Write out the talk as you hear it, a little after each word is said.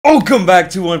Welcome back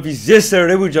to One Piece. Yes sir,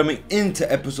 today we're jumping into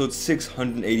episode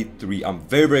 683. I'm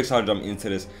very excited to jump into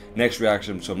this next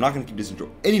reaction, so I'm not going to keep this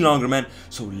intro any longer, man.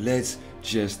 So let's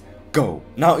just go.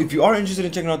 Now, if you are interested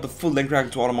in checking out the full length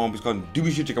reaction to all of my One Piece content, do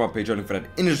be sure to check out my Patreon link for that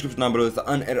in the description down below. It's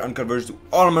the unedited, uncut version to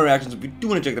all of my reactions. If you do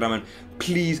want to check that out, man,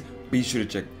 please be sure to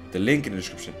check the link in the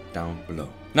description down below.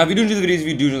 Now, if you do enjoy the videos, if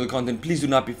you do enjoy the content, please do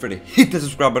not be afraid to hit the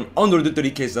subscribe button on the road to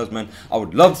 30k subs, man. I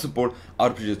would love the support. I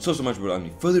would appreciate it so much. But without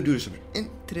any further ado, let's jump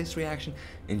into this reaction.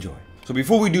 Enjoy. So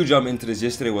before we do jump into this,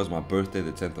 yesterday was my birthday,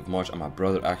 the 10th of March, and my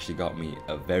brother actually got me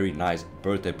a very nice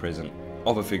birthday present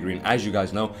of a figurine. As you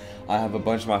guys know, I have a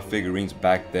bunch of my figurines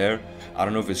back there. I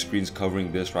don't know if his screen's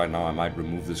covering this right now. I might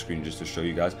remove the screen just to show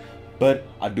you guys. But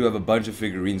I do have a bunch of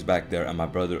figurines back there, and my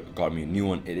brother got me a new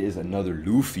one. It is another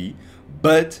Luffy,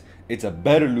 but it's a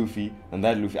better Luffy than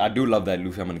that Luffy. I do love that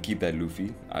Luffy. I'm going to keep that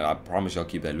Luffy. I promise you I'll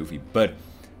keep that Luffy. But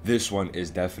this one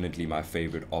is definitely my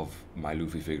favorite of my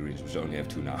Luffy figurines, which I only have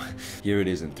two now. Here it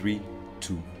is in 3,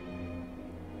 2,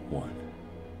 1.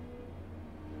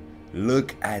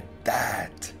 Look at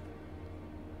that.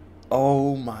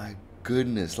 Oh my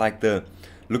goodness. Like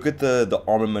look at the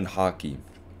armament haki.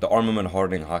 The armament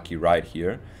hardening haki right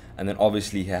here. And then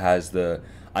obviously he has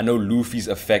I know Luffy's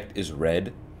effect is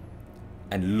red.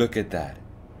 And look at that.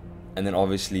 And then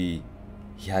obviously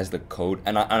he has the coat.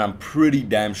 And I'm pretty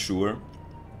damn sure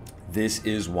this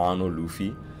is Wano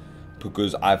Luffy,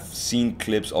 because I've seen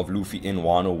clips of Luffy in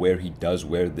Wano where he does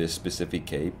wear this specific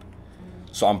cape.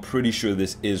 So I'm pretty sure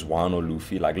this is Wano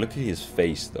Luffy. Like, look at his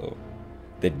face though.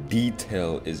 The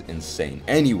detail is insane.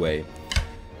 Anyway,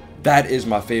 that is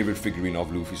my favorite figurine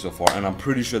of Luffy so far, and I'm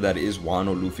pretty sure that is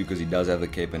Wano Luffy because he does have the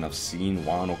cape, and I've seen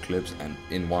Wano clips, and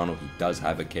in Wano he does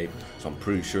have a cape, so I'm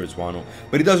pretty sure it's Wano.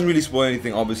 But it doesn't really spoil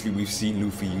anything. Obviously, we've seen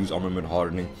Luffy use armament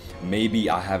hardening. Maybe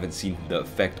I haven't seen the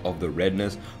effect of the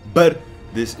redness, but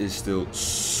this is still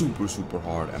super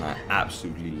hard, and I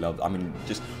absolutely love it. I mean,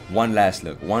 just one last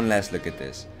look at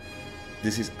this.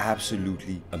 This is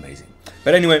absolutely amazing.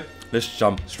 But anyway, let's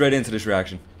jump straight into this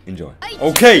reaction. Enjoy.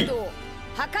 Okay.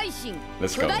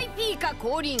 Let's go.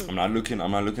 I'm not looking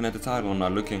at the title. I'm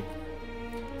not looking.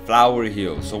 Flower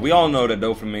Hill. So we all know that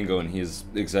Doflamingo and his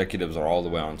executives are all the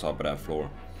way on top of that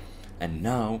floor. And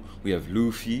now we have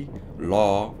Luffy,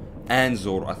 Law, and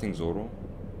Zoro. I think Zoro.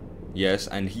 Yes,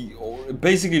 and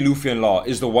basically Luffy and Law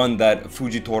is the one that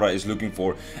Fujitora is looking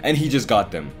for, and he just got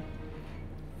them.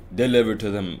 Delivered to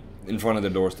them in front of the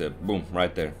doorstep. Boom,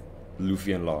 right there.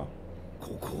 Luffy and Law.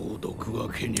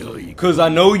 Because I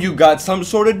know you got some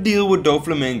sort of deal with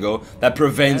Doflamingo that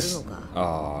prevents...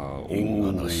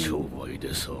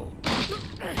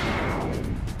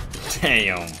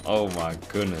 Damn. Oh my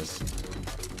goodness.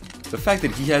 The fact that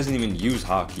he hasn't even used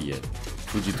Haki yet.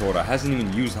 Fujitora hasn't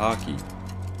even used Haki.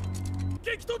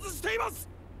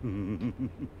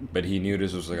 But he knew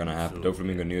this was gonna happen.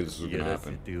 Doflamingo knew this was gonna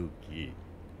happen.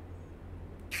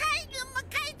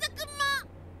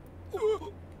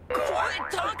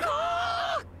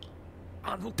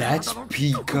 That's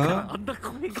Pica?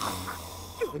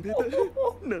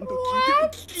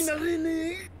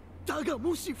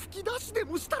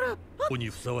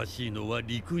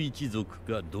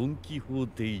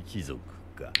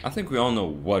 I think we all know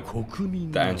what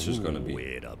the answer is going to be.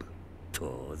 I'm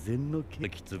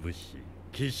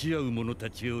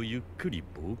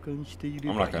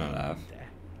not going to laugh.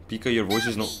 Pica, your voice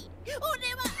is no...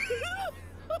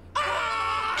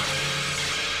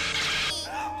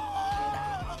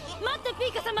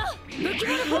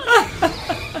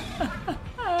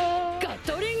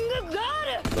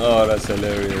 Oh, that's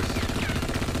hilarious.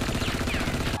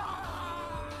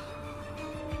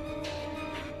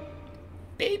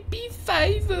 Baby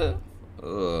Fiver.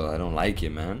 I don't like it,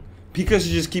 man. Pica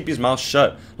should just keep his mouth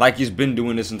shut like he's been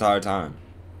doing this entire time.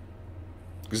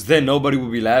 Because then nobody will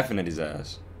be laughing at his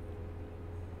ass.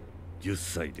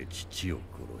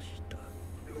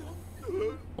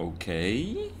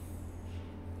 Okay.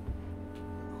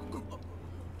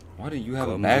 Why do you have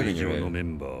a bag in your head?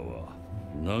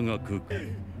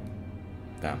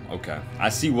 Damn, okay. I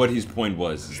see what his point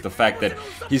was. It's the fact that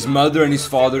his mother and his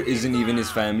father isn't even his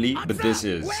family, but this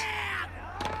is.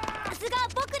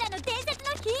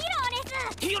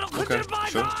 Okay,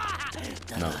 sure.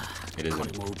 No, it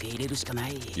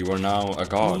isn't. You are now a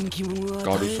god.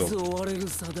 Garuso.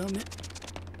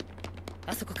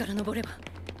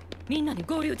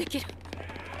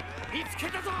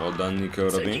 Well done,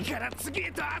 Nikorabin.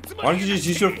 Why don't you just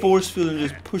use your force field and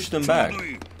just push them back?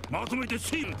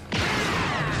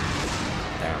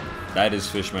 Damn, that is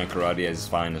Fishman Karate at its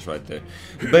finest right there.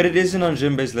 But it isn't on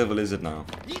Jinbei's level, is it now?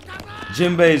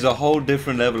 Jinbei is a whole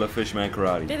different level of Fishman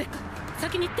Karate.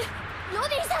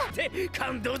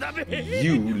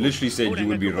 You literally said you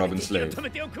would be Robin's slave.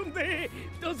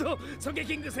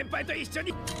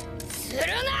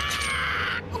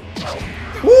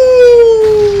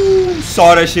 Woo!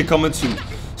 Saw that shit coming too.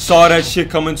 Saw that shit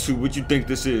coming too. What you think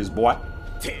this is, boy?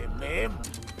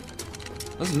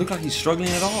 Doesn't look like he's struggling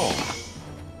at all.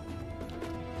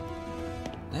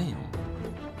 Damn.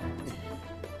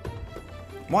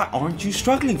 Why aren't you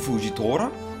struggling,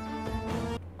 Fujitora?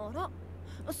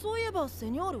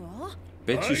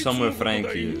 Bet you somewhere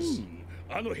Frankie is.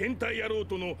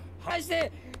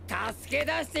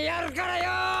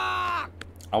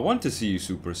 I want to see you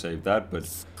super save that, but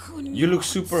you look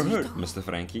super hurt, Mr.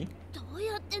 Frankie.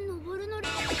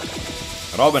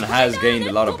 Robin has gained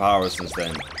a lot of power since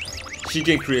then. She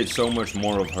can create so much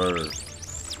more of her...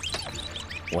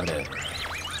 whatever.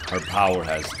 Her power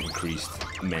has increased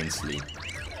immensely.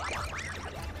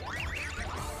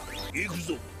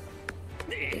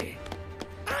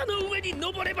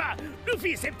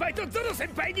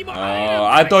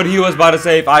 I thought he was about to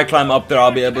say if I climb up there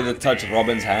I'll be able to touch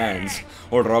Robin's hands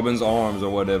or Robin's arms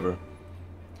or whatever.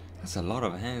 That's a lot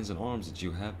of hands and arms that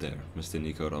you have there, Mr.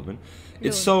 Nico Robin.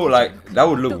 It's so like, that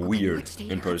would look weird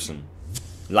in person.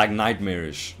 Like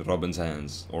nightmarish, Robin's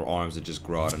hands or arms that just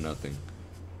grow out of nothing.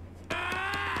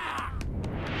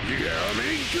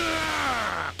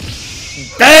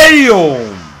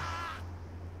 Damn!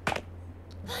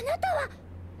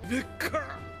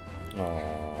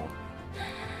 Aww.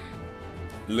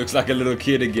 Looks like a little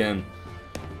kid again.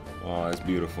 Oh, that's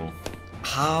beautiful.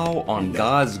 How on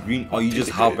God's green are you just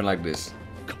hopping like this?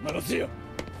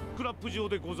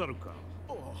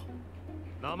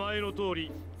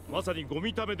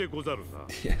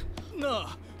 Yeah.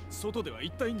 Some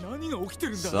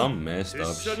messed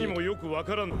up shit.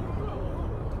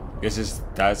 Guess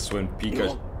that's when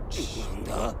Pica...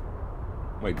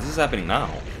 Wait, this is happening now.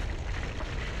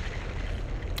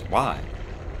 Why?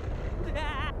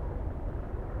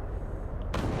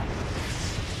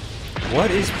 What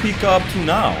is Pica up to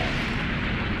now?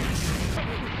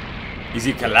 Is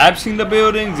he collapsing the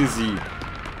buildings? Is he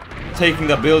taking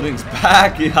the buildings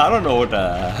back? I don't know what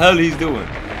the hell he's doing.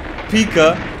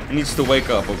 Pica needs to wake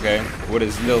up, okay? With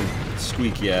his little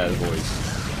squeaky ass voice.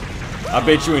 I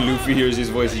bet you when Luffy hears his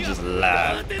voice, he just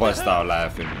laugh, bust out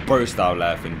laughing, burst out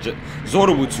laughing.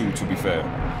 Zoro would too, to be fair.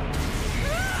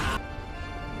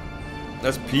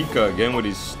 That's Pica again with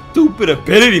his stupid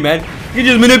ability, man. He can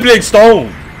just manipulate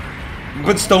stone.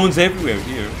 Put stones everywhere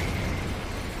here.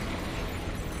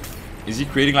 Is he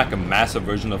creating like a massive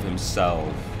version of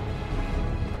himself?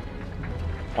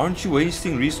 Aren't you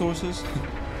wasting resources?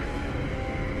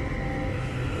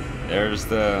 There's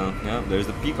the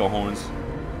Pica horns.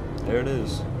 There it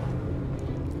is.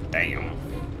 Damn.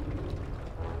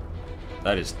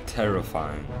 That is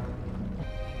terrifying.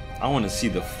 I want to see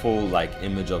the full like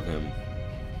image of him.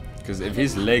 Because if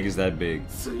his leg is that big.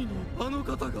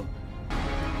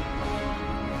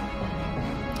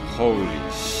 Holy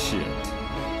shit.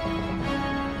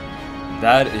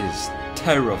 That is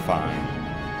terrifying.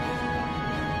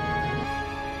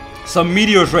 Some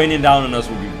meteors raining down on us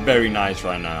would be very nice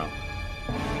right now.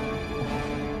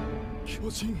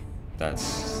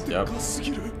 That's, yep,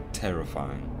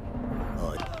 terrifying.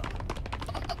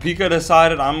 Pica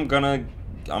decided I'm gonna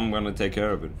take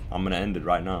care of it. I'm gonna end it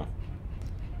right now.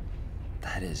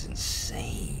 That is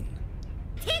insane.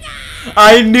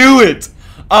 I knew it!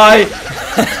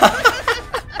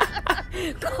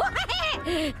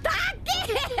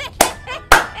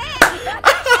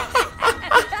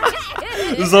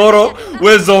 Zoro?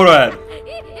 Where's Zoro at?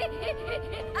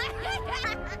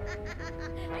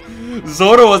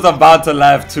 Zoro was about to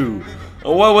laugh too.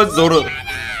 What was Zoro?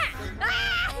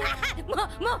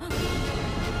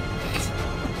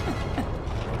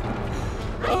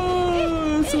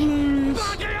 Oh, that's hilarious.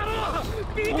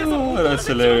 Oh, that's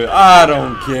hilarious. I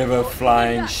don't give a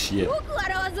flying shit.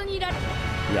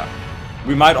 Yeah.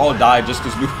 We might all die just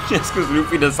because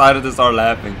Luffy decided to start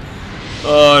laughing.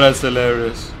 Oh, that's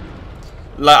hilarious.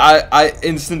 Like I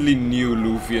instantly knew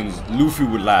Luffy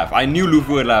would laugh. I knew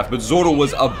Luffy would laugh, but Zoro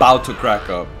was about to crack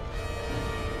up.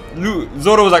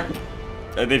 Zoro was like,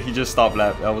 and then he just stopped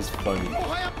laughing. That was funny.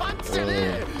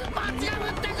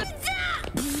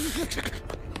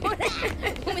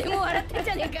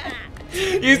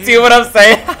 You see what I'm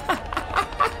saying?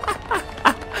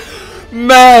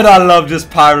 Man, I love this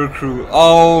pirate crew.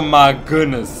 Oh my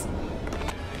goodness.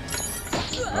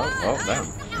 Oh damn.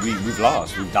 We've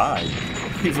lost. We've died.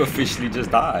 We've officially just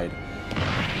died.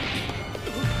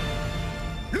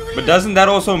 But doesn't that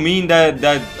also mean that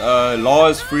Law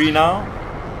is free now?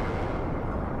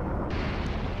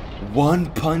 One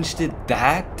punched it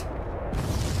that?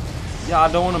 Yeah,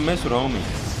 I don't want to mess with homie.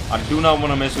 I do not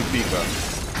want to mess with Pica.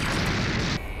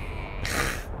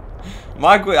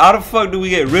 Michael, how the fuck do we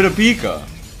get rid of Pica?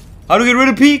 How do we get rid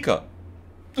of Pica?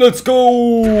 Let's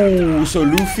go! So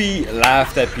Luffy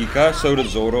laughed at Pica, so did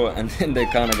Zoro, and then they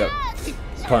kind of got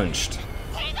punched.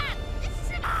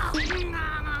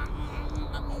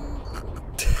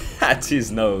 That's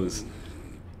his nose.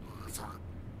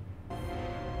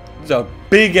 It's a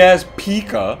big ass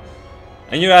Pica.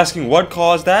 And you're asking what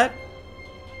caused that?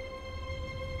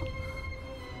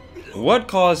 What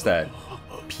caused that?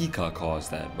 Pica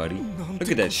caused that, buddy. Look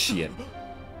at that shit.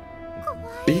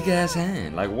 Big ass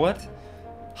hand. Like what?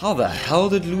 How the hell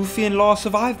did Luffy and Law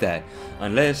survive that?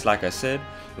 Unless, like I said,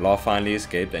 Law finally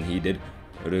escaped and he did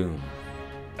room.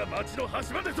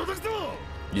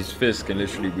 His fist can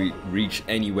literally reach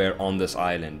anywhere on this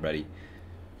island, buddy.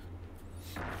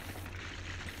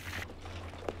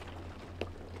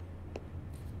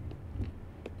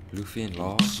 Luffy and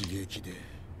Law?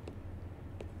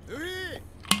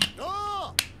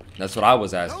 That's what I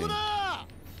was asking.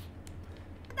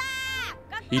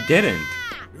 He didn't.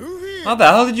 How the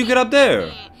hell did you get up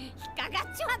there?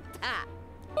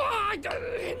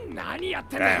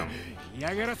 Damn.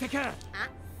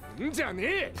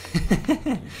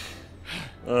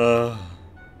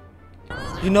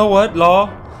 You know what, Law?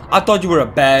 I thought you were a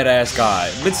badass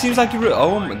guy, but it seems like you were.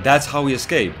 Oh, that's how he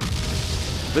escaped.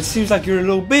 But it seems like you're a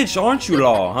little bitch, aren't you,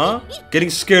 Law? Huh? Getting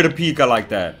scared of Pica like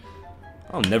that.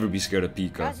 I'll never be scared of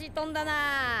Pica.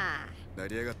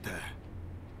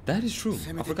 That is true.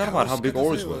 I forgot about how big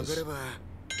Oars was.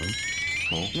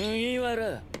 Huh?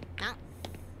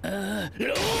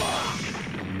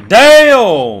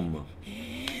 Damn!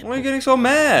 Why are you getting so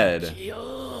mad?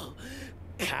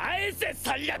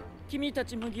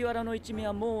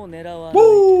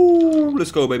 Woo!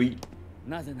 Let's go, baby.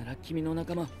 Oh,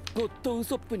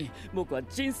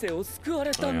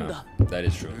 yeah. That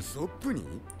is true.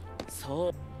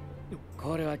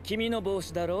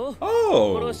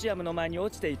 Oh!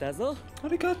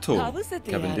 Arigato.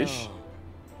 Cavendish.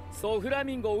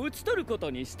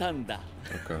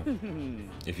 Okay.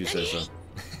 If you say so.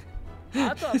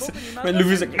 When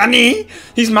Luffy's like, Nani?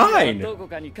 He's mine!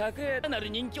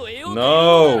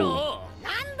 No!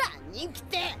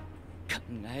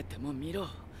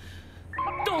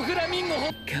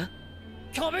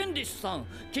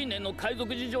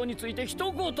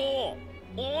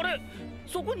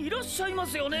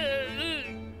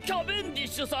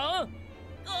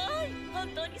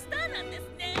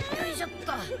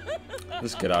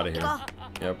 Let's get out of here.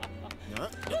 Yep.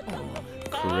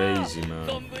 Crazy, man.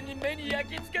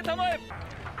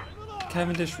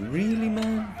 Cavendish, really,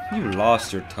 man? You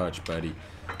lost your touch, buddy.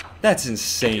 That's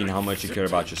insane how much you care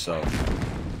about yourself.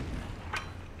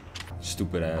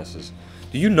 Stupid asses.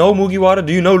 Do you know Mugiwara?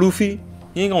 Do you know Luffy?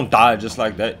 He ain't gonna die just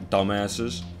like that,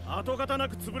 dumbasses.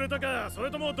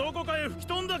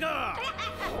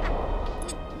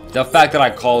 The fact that I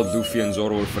called Luffy and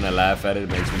Zoro were finna laugh at it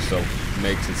makes it so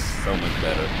much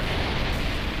better.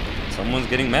 Someone's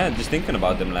getting mad just thinking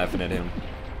about them laughing at him.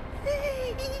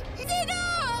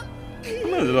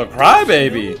 I'm a little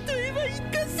crybaby.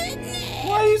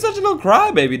 Why are you such a little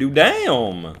crybaby, dude?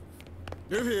 Damn.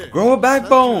 Grow a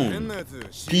backbone,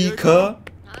 Pica.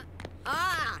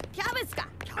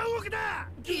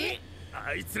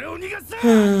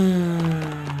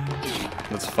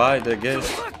 Let's fight, I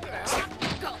guess.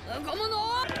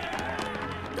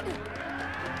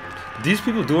 These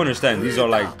people do understand. These are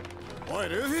like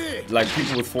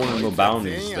people with formidable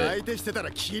boundaries.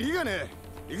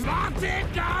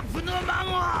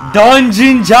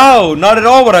 Dungeon Jiao! Not at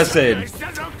all what I said.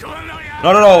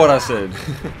 Not at all what I said.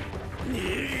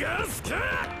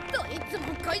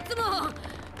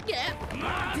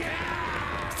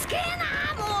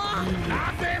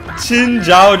 Chin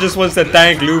Jiao just wants to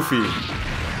thank Luffy.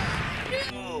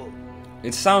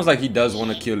 It sounds like he does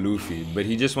want to kill Luffy, but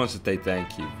he just wants to say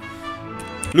thank you.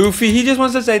 Luffy, he just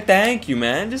wants to say thank you,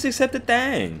 man. Just accept the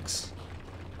thanks.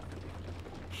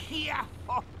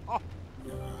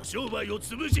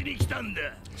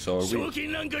 So are we.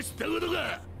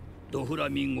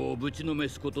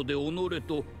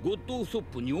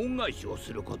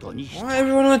 Why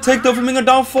everyone want to take Doflamingo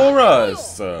down for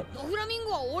us?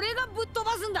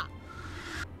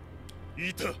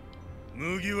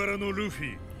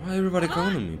 Why everybody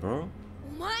calling me, bro?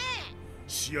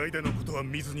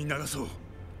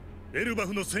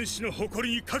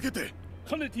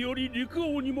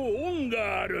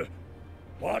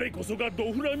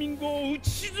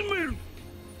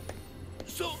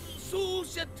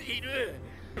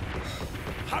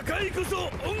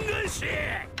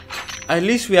 At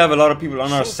least we have a lot of people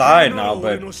on our side now,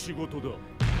 but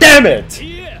damn it!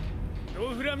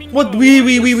 What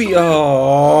we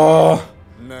oh.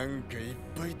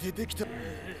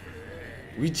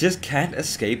 We just can't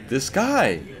escape this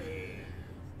guy.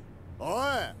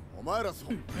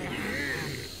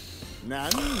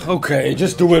 Okay,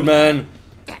 just do it, man.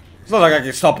 It's not like I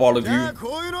can stop all of you.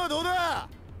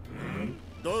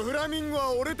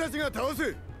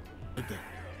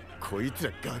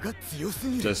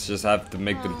 Just have to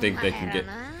make them think they can get.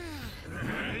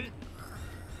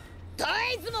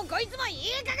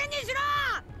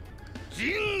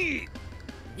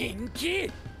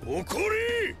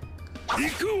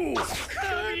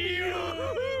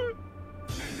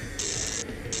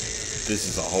 This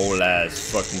is a whole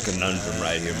ass fucking conundrum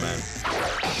right here, man.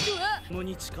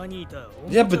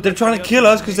 Yeah, but they're trying to kill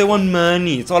us because they want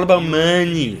money. It's all about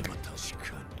money.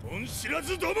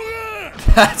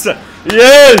 That's a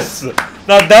yes.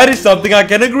 Now that is something I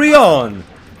can agree on.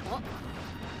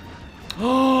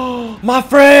 Oh, my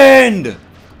friend!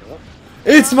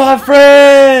 It's my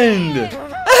friend!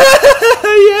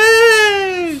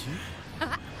 Yes!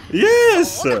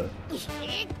 Yes!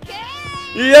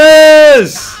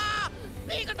 Yes!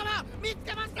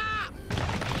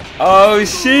 Oh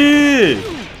shit!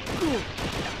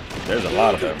 There's a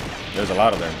lot of them. There's a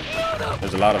lot of them.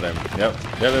 There's a lot of them. Yep.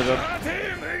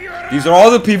 These are all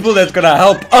the people that's gonna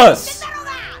help us.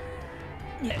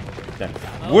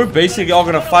 We're basically all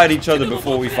gonna fight each other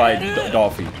before we fight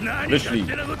Luffy. Literally.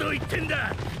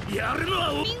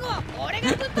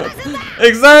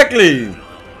 Exactly.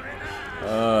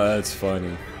 Oh, that's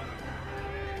funny.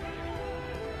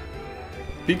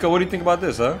 Pica, what do you think about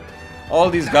this, huh? All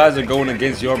these guys are going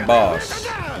against your boss,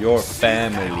 your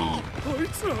family.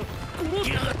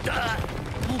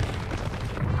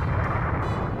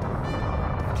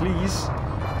 Please.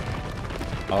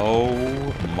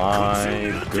 Oh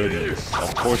my goodness.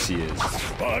 Of course he is.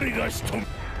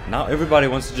 Now everybody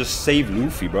wants to just save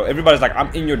Luffy, bro. Everybody's like,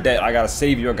 I'm in your debt. I gotta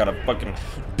save you. I gotta fucking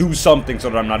do something so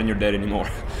that I'm not in your debt anymore.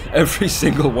 Every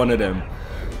single one of them.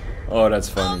 Oh, that's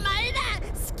funny.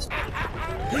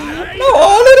 No,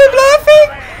 all of them laughing?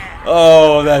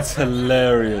 Oh, that's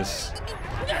hilarious.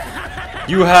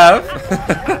 You have?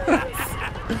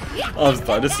 I'm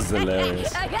sorry, this is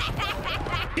hilarious.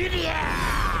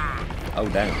 Oh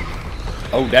damn.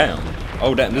 Oh damn.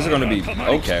 Oh damn. This is gonna be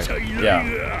okay. Yeah.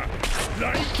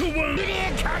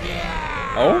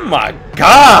 Oh my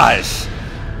gosh!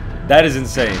 That is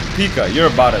insane. Pica, you're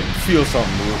about to feel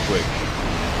something real quick.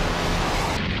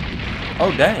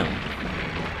 Oh damn.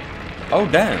 Oh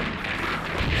damn.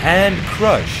 Hand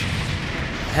crush.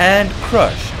 Hand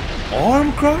crushed.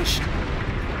 Arm crushed?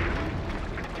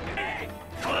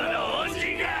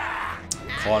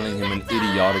 Calling him an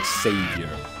idiotic savior.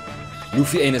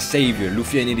 Luffy ain't a savior.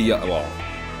 Luffy ain't idiot. Well,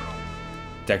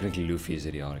 technically Luffy is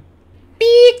idiotic.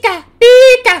 Pica,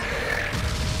 Pica.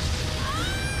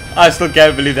 I still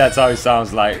can't believe that's how he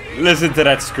sounds like. Listen to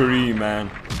that scream, man.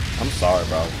 I'm sorry,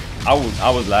 bro. I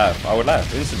would laugh. I would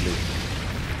laugh instantly.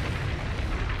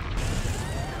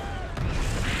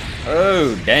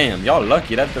 Oh damn! Y'all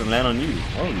lucky that didn't land on you.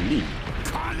 Holy.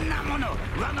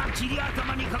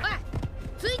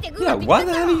 Yeah, why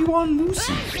the hell are you on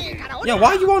Lucy? Yeah,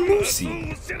 why are you on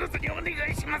Lucy?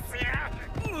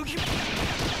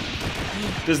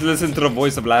 Just listen to the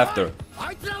voice of laughter.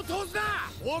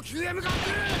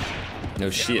 No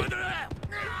shit.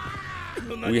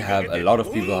 We have a lot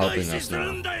of people helping us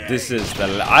now. This is the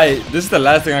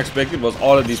last thing I expected was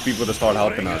all of these people to start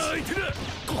helping us.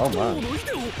 Oh man.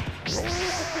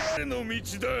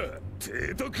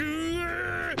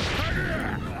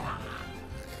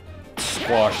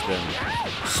 Squash them.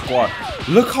 Squash.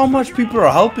 Look how much people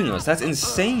are helping us. That's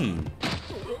insane.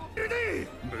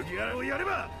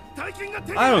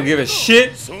 I don't give a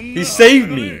shit. He saved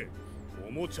me.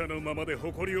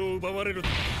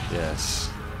 Yes.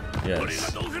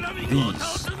 Yes. These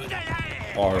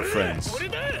are our friends.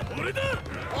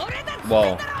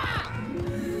 Well.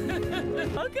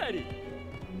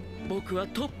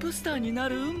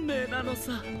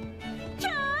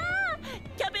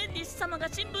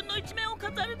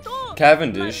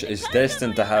 Cavendish is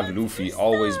destined to have Luffy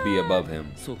always be above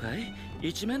him.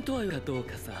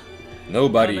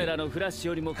 Nobody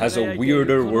has a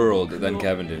weirder world than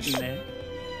Cavendish.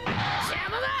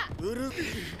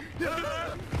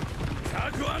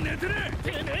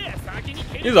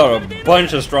 These are a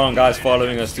bunch of strong guys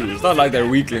following us too. It's not like they're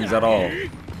weaklings at all.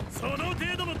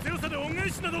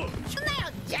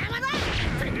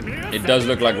 It does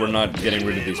look like we're not getting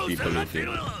rid of these people, Luffy.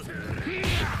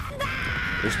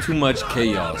 There's too much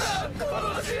chaos.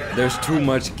 There's too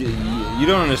much. You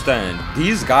don't understand.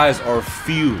 These guys are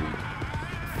fueled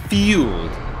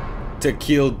to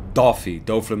kill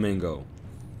Doflamingo.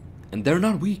 And they're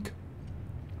not weak.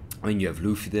 I mean, you have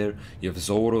Luffy there, you have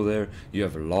Zoro there, you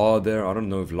have Law there. I don't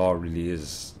know if Law really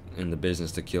is in the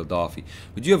business to kill Doffy.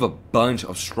 But you have a bunch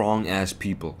of strong-ass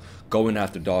people going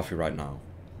after Doffy right now.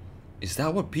 Is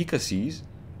that what Pica sees?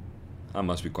 That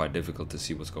must be quite difficult to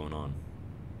see what's going on.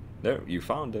 There, you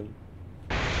found him.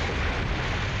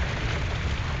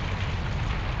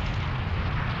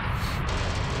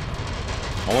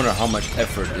 I wonder how much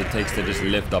effort it takes to just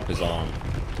lift up his arm.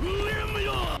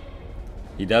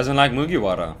 He doesn't like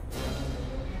Mugiwara.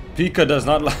 Pica does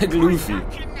not like Luffy.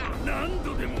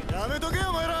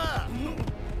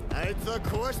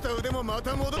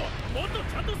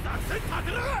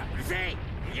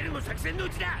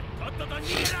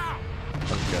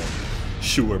 Okay.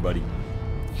 Sure, buddy.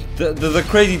 The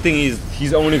crazy thing is,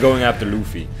 he's only going after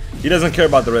Luffy. He doesn't care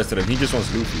about the rest of them. He just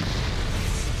wants Luffy.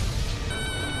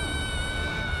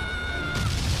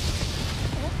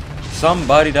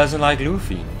 Somebody doesn't like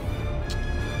Luffy.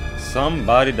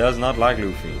 Somebody does not like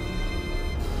Luffy.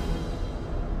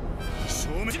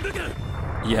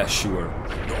 Yeah, sure.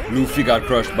 Luffy got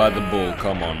crushed by the bull.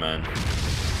 Come on, man.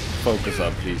 Focus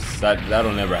up, please.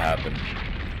 That'll never happen.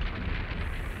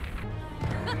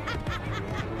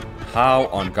 How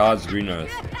on God's green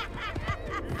earth?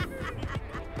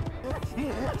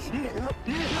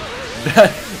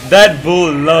 That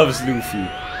bull loves Luffy.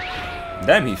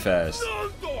 Damn, he fast.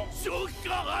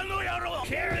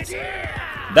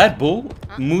 That bull,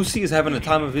 Musi, is having the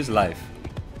time of his life.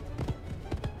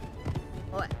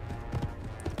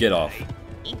 Get off.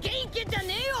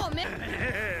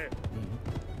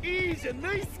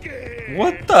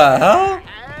 What the hell?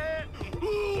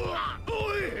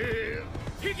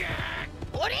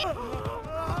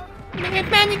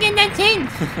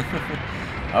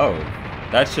 Oh,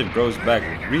 that shit grows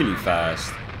back really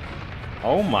fast.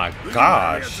 Oh my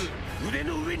gosh.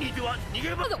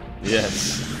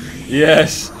 Yes.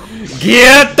 Yes.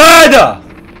 Get that!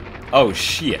 Oh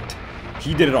shit.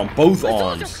 He did it on both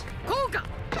arms.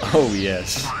 Oh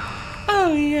yes.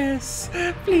 Oh yes.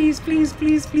 Please, please,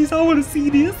 please, please. I want to see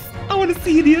this. I want to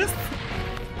see this.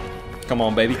 Come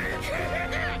on, baby.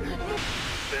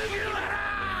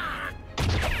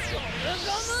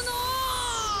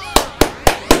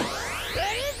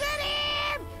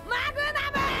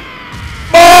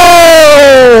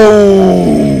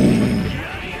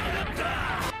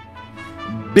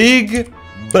 Big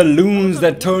balloons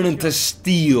that turn into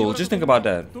steel. Just think about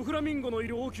that.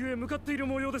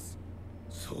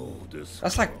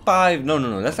 That's like 5,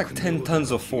 no. That's like 10 tons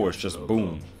of force. Just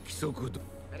boom.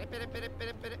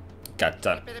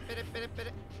 Gotcha.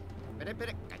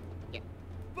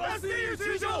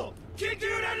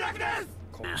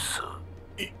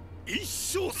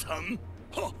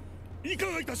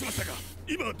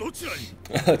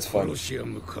 That's funny.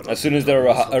 As soon as they're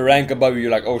a rank above you,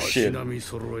 you're like, oh shit.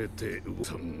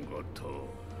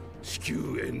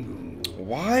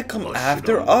 Why come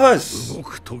after us?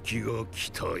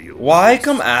 Why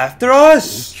come after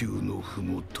us?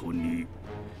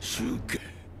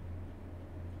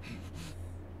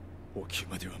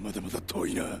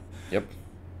 Yep.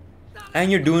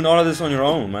 And you're doing all of this on your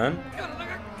own, man.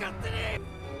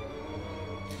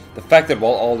 The fact that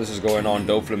while all this is going on,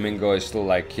 Doflamingo is still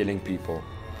like killing people.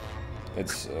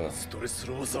 It's are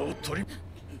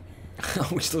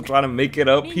we still trying to make it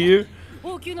up here?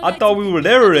 I thought we were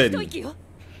there already.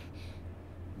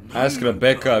 Ask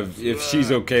Rebecca if she's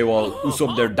okay while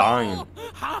Usopp they're dying.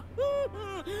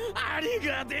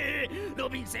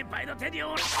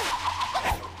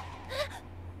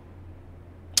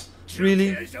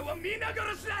 Really?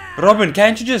 Robin,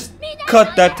 can't you just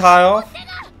cut that tie off?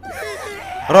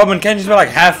 Robin, can't you just be like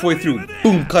halfway through?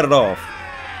 Boom, cut it off.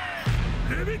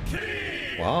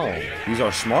 Wow, these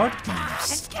are smart.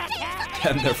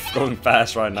 And they're going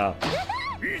fast right now.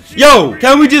 Yo,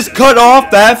 can we just cut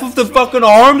off half of the fucking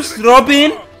arms,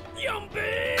 Robin?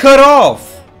 Cut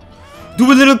off.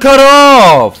 Do a little cut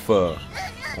off.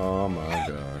 Oh my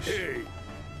gosh.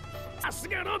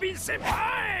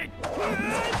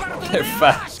 They're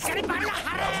fast.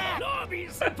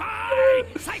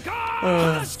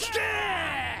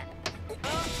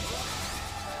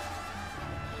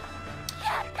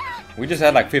 We just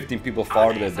had like 15 people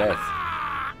fall to their death.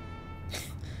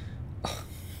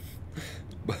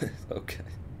 But okay,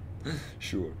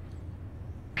 sure.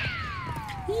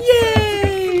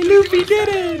 Yay! Luffy did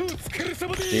it!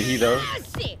 Did he though?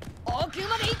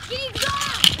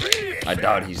 I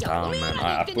doubt he's down, man.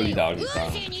 I fully doubt he's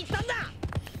down.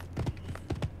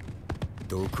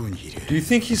 Do you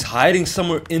think he's hiding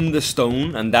somewhere in the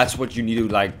stone and that's what you need to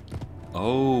like...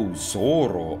 Oh,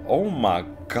 Zoro. Oh my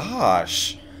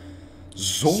gosh.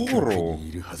 Zoro.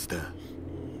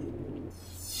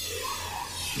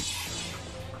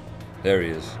 There he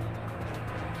is.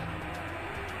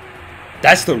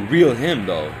 That's the real him,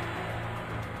 though.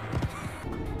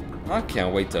 I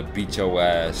can't wait to beat your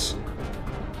ass.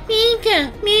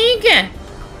 Pica, Pica.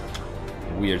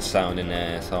 Weird sounding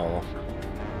asshole.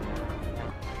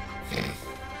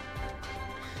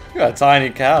 You got a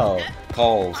tiny cow.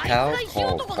 Calls. Cow?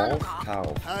 Calls. Calls.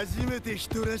 Cow.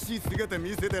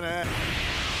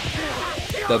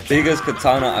 The biggest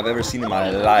katana I've ever seen in my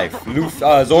life.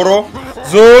 Luffy, Zoro.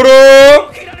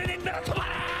 Zoro!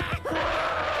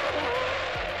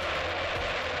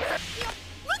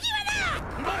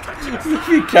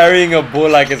 Luffy carrying a bull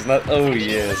like it's not. Oh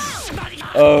yes.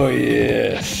 Oh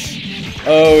yes.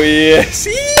 Oh yes.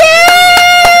 Yeah!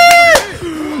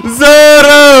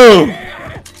 Zoro!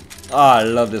 Ah, I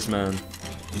love this man.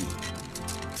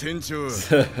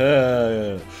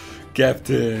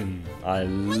 Captain, I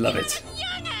love it.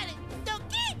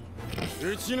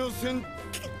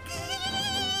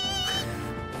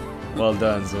 Well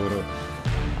done, Zoro.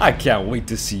 I can't wait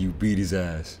to see you beat his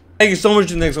ass. Thank you so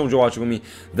much for watching with me.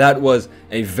 That was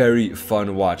a very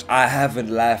fun watch. I haven't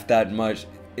laughed that much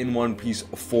in One Piece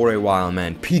for a while,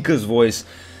 man. Pica's voice,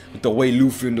 the way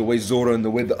Luffy and the way Zoro and the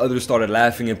way the others started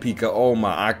laughing at Pica. Oh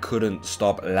my, I couldn't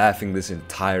stop laughing this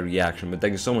entire reaction. But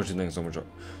thank you so much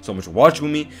for watching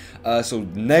with me. So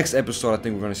next episode, I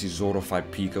think we're gonna see Zoro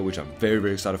fight Pica, which I'm very,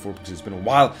 very excited for because it's been a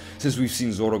while since we've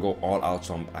seen Zoro go all out.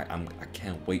 So I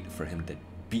can't wait for him to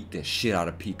beat the shit out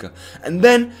of Pica, and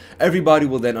then everybody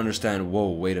will then understand, whoa,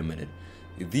 wait a minute,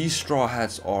 these straw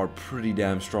hats are pretty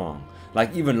damn strong.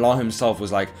 Like even Law himself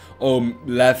was like, oh,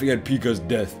 laughing at Pica's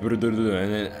death, and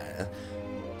then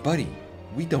buddy,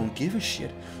 we don't give a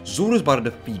shit. Zoro's about to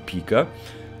defeat Pica.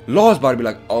 Law's about to be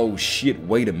like, oh shit,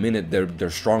 wait a minute, they're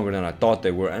stronger than I thought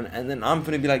they were, and then I'm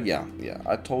gonna be like, yeah,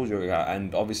 I told you,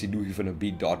 and obviously Luffy's gonna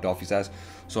beat Doffy's ass.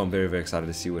 So I'm very, very excited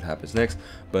to see what happens next.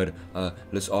 But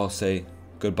let's all say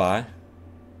goodbye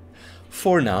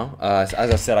for now. As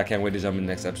I said, I can't wait to jump in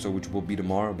the next episode, which will be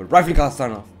tomorrow. But Rightfully Tiers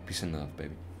signing off. Peace and love,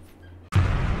 baby.